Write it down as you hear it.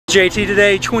JT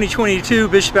today, 2022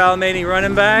 Bishop Alemany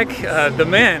running back. The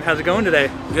man, how's it going today?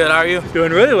 Good, how are you?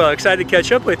 Doing really well. Excited to catch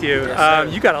up with you.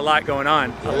 Yes, you got a lot going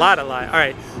on, a lot. All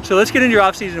right, so let's get into your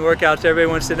off-season workouts. Everybody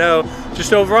wants to know,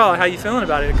 just overall, how you feeling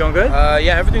about it? Going good?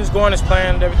 Yeah, everything's going as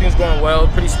planned. Everything's going well,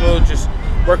 pretty smooth. Just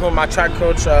working with my track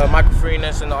coach, Michael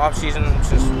Freeness, in the off-season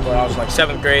since I was like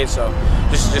 7th grade. So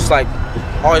just like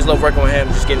always love working with him,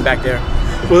 just getting back there.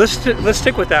 Well, let's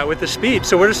stick with that, with the speed.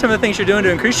 So what are some of the things you're doing to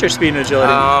increase your speed and agility?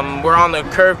 We're on the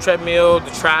curve treadmill,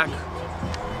 the track,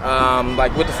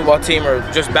 like with the football team or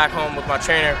just back home with my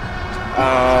trainer.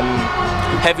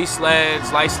 Heavy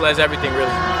sleds, light sleds, everything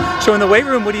really. So in the weight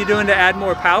room, what are you doing to add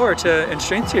more power and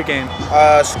strength to your game?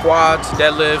 Squats,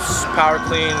 deadlifts, power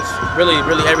cleans, really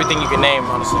everything you can name,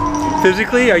 honestly.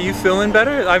 Physically, are you feeling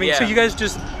better? I mean, yeah. So you guys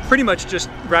just pretty much just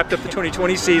wrapped up the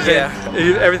 2020 season.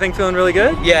 Yeah. Everything feeling really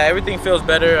good? Yeah, everything feels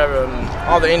better.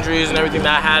 All the injuries and everything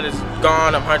that I had is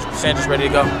gone. I'm 100% just ready to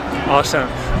go. Awesome.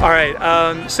 All right,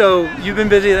 so you've been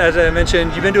busy, as I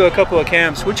mentioned. You've been to a couple of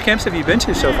camps. Which camps have you been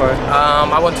to so far?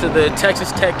 I went to the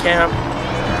Texas Tech camp.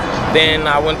 Then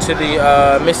I went to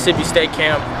the Mississippi State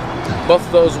camp. Both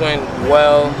of those went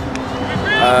well.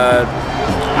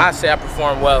 I'd say I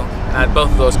performed well at both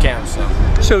of those camps.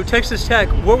 So Texas Tech,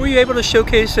 what were you able to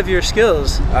showcase of your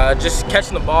skills? Just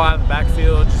catching the ball out of the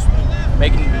backfield, just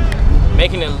making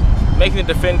the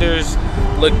defenders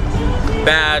look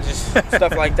bad, just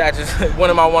stuff like that. Just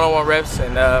winning my one-on-one reps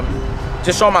and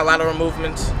just showing my lateral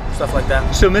movements, stuff like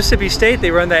that. So Mississippi State, they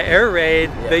run that air raid.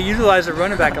 Yeah. They utilize the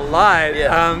running back a lot.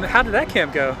 Yeah. How did that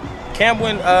camp go? Camp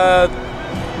went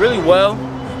really well.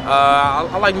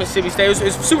 I like Mississippi State. It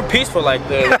was super peaceful. Like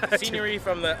the scenery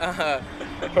from the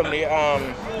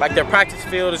like their practice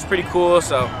field is pretty cool.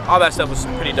 So all that stuff was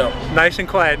pretty dope. Nice and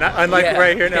quiet, unlike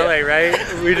right here in LA, right?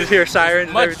 We just hear sirens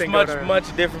and everything going on.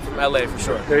 Much different from LA for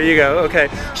sure. There you go. Okay,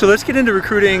 so let's get into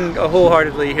recruiting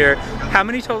wholeheartedly here. How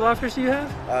many total offers do you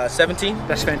have? 17.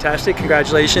 That's fantastic.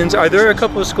 Congratulations. Are there a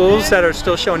couple of schools that are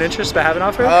still showing interest but haven't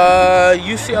offered?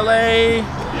 UCLA,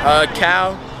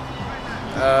 Cal.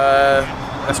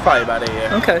 That's probably about it,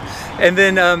 yeah. Okay. And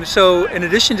then, so in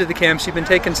addition to the camps, you've been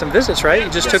taking some visits, right? You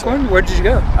just took one? Where did you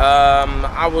go?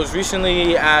 I was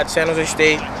recently at San Jose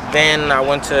State, then I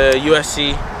went to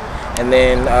USC, and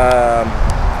then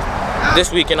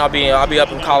this weekend I'll be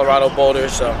up in Colorado, Boulder,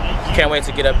 so can't wait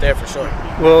to get up there for sure.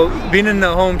 Well, being in the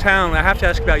hometown, I have to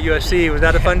ask about USC. Was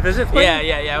that a fun visit for you?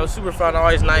 Yeah. It was super fun,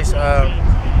 always nice.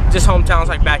 Just hometown's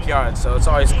like backyard, so it's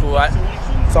always cool.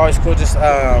 It's always cool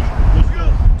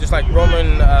just like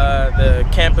roaming the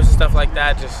campus and stuff like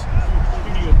that, just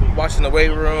watching the weight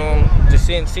room, just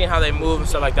seeing how they move and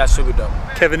stuff like that. Super dope.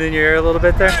 Kevin in your ear a little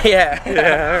bit there? Yeah. All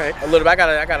right. A little bit.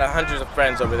 I got hundreds of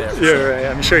friends over there. Yeah, right.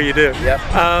 I'm sure you do. Yep.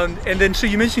 And then, so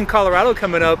you mentioned Colorado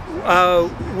coming up.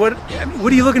 What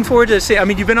are you looking forward to see? I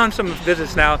mean, you've been on some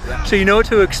visits now, so you know what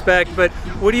to expect. But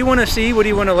what do you want to see? What do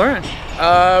you want to learn?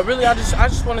 Really, I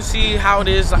just want to see how it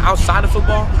is outside of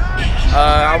football.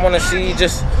 I want to see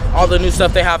just all the new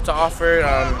stuff they have to offer,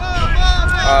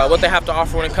 what they have to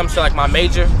offer when it comes to like my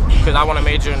major, because I want to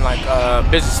major in like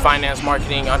business, finance,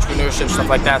 marketing, entrepreneurship, stuff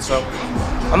like that. So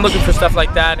I'm looking for stuff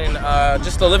like that and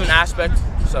just the living aspect.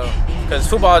 So, because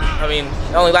football, I mean,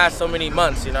 it only lasts so many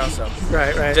months, you know. So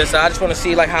right. I just want to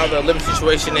see like how the living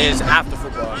situation is after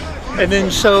football. And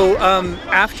then, so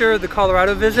after the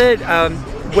Colorado visit,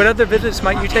 what other visits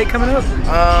might you take coming up?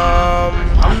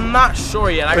 I'm not sure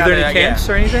yet. Are there any camps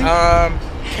or anything?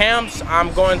 Camps,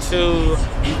 I'm going to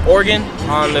Oregon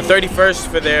on the 31st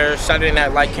for their Saturday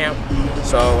Night Light camp.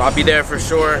 So I'll be there for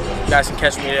sure. You guys can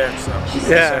catch me there. So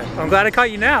yeah, I'm glad I caught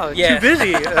you now. Yeah. Too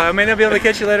busy. I may not be able to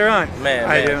catch you later on.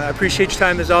 I appreciate your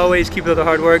time as always. Keep up the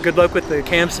hard work. Good luck with the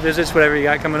camps, visits, whatever you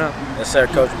got coming up. Yes, sir,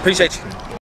 Coach. Appreciate you.